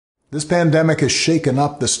This pandemic has shaken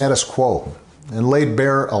up the status quo and laid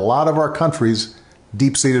bare a lot of our country's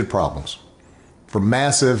deep-seated problems, from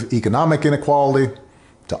massive economic inequality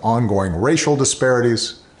to ongoing racial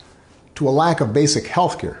disparities to a lack of basic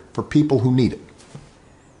health care for people who need it.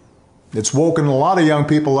 It's woken a lot of young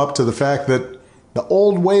people up to the fact that the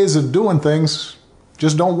old ways of doing things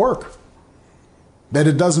just don't work. That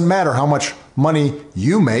it doesn't matter how much money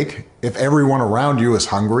you make if everyone around you is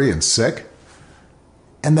hungry and sick.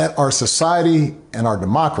 And that our society and our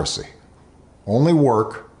democracy only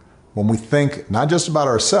work when we think not just about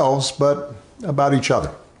ourselves, but about each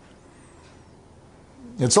other.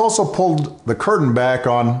 It's also pulled the curtain back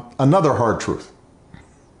on another hard truth,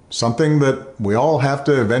 something that we all have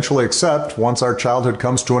to eventually accept once our childhood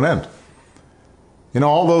comes to an end. You know,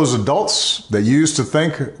 all those adults that you used to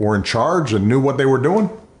think were in charge and knew what they were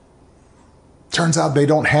doing, turns out they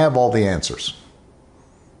don't have all the answers.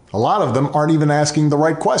 A lot of them aren't even asking the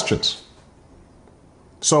right questions.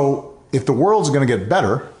 So if the world's going to get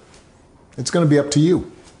better, it's going to be up to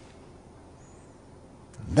you.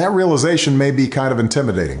 That realization may be kind of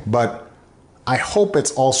intimidating, but I hope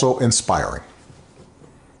it's also inspiring.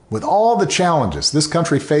 With all the challenges this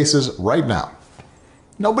country faces right now,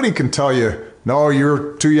 nobody can tell you, no,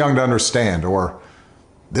 you're too young to understand, or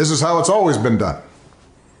this is how it's always been done.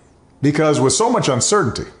 Because with so much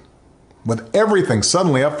uncertainty, with everything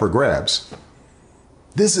suddenly up for grabs,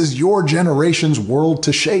 this is your generation's world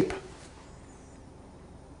to shape.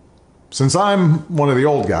 Since I'm one of the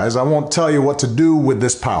old guys, I won't tell you what to do with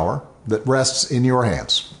this power that rests in your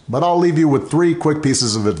hands, but I'll leave you with 3 quick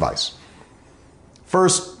pieces of advice.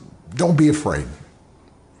 First, don't be afraid.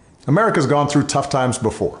 America's gone through tough times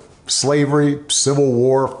before. Slavery, civil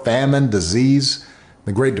war, famine, disease,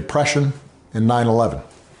 the Great Depression, and 9/11.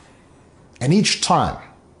 And each time,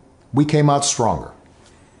 we came out stronger.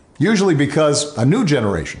 Usually because a new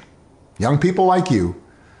generation, young people like you,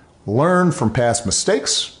 learned from past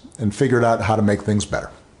mistakes and figured out how to make things better.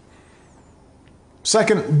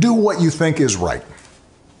 Second, do what you think is right.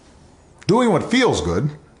 Doing what feels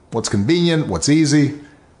good, what's convenient, what's easy,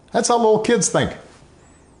 that's how little kids think.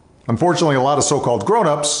 Unfortunately, a lot of so-called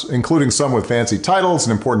grown-ups, including some with fancy titles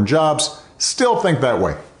and important jobs, still think that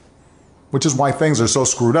way, which is why things are so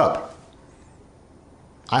screwed up.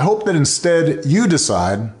 I hope that instead you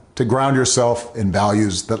decide to ground yourself in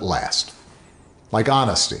values that last, like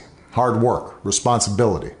honesty, hard work,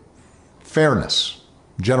 responsibility, fairness,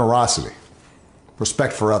 generosity,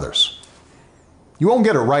 respect for others. You won't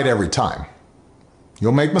get it right every time.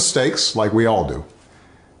 You'll make mistakes, like we all do.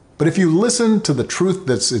 But if you listen to the truth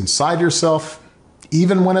that's inside yourself,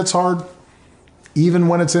 even when it's hard, even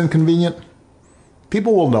when it's inconvenient,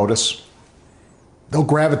 people will notice. They'll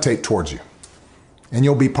gravitate towards you. And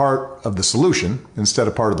you'll be part of the solution instead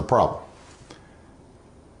of part of the problem.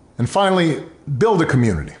 And finally, build a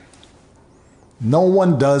community. No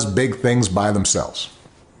one does big things by themselves.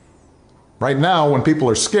 Right now, when people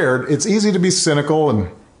are scared, it's easy to be cynical and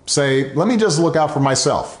say, let me just look out for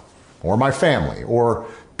myself, or my family, or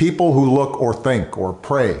people who look or think or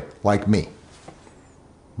pray like me.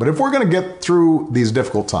 But if we're going to get through these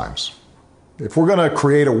difficult times, if we're going to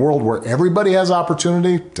create a world where everybody has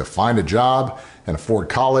opportunity to find a job and afford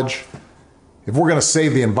college, if we're going to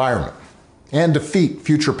save the environment and defeat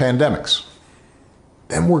future pandemics,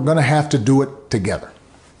 then we're going to have to do it together.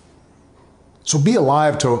 So be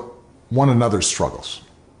alive to one another's struggles.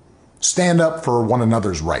 Stand up for one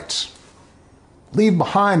another's rights. Leave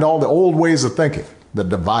behind all the old ways of thinking that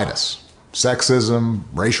divide us: sexism,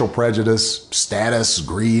 racial prejudice, status,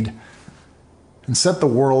 greed, and set the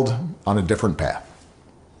world on a different path.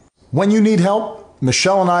 When you need help,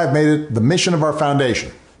 Michelle and I have made it the mission of our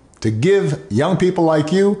foundation to give young people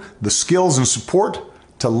like you the skills and support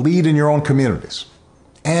to lead in your own communities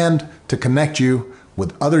and to connect you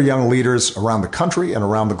with other young leaders around the country and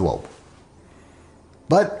around the globe.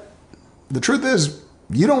 But the truth is,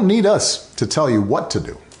 you don't need us to tell you what to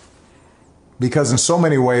do, because in so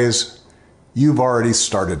many ways, you've already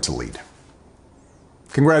started to lead.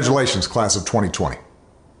 Congratulations, class of 2020.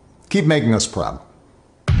 Keep making us proud.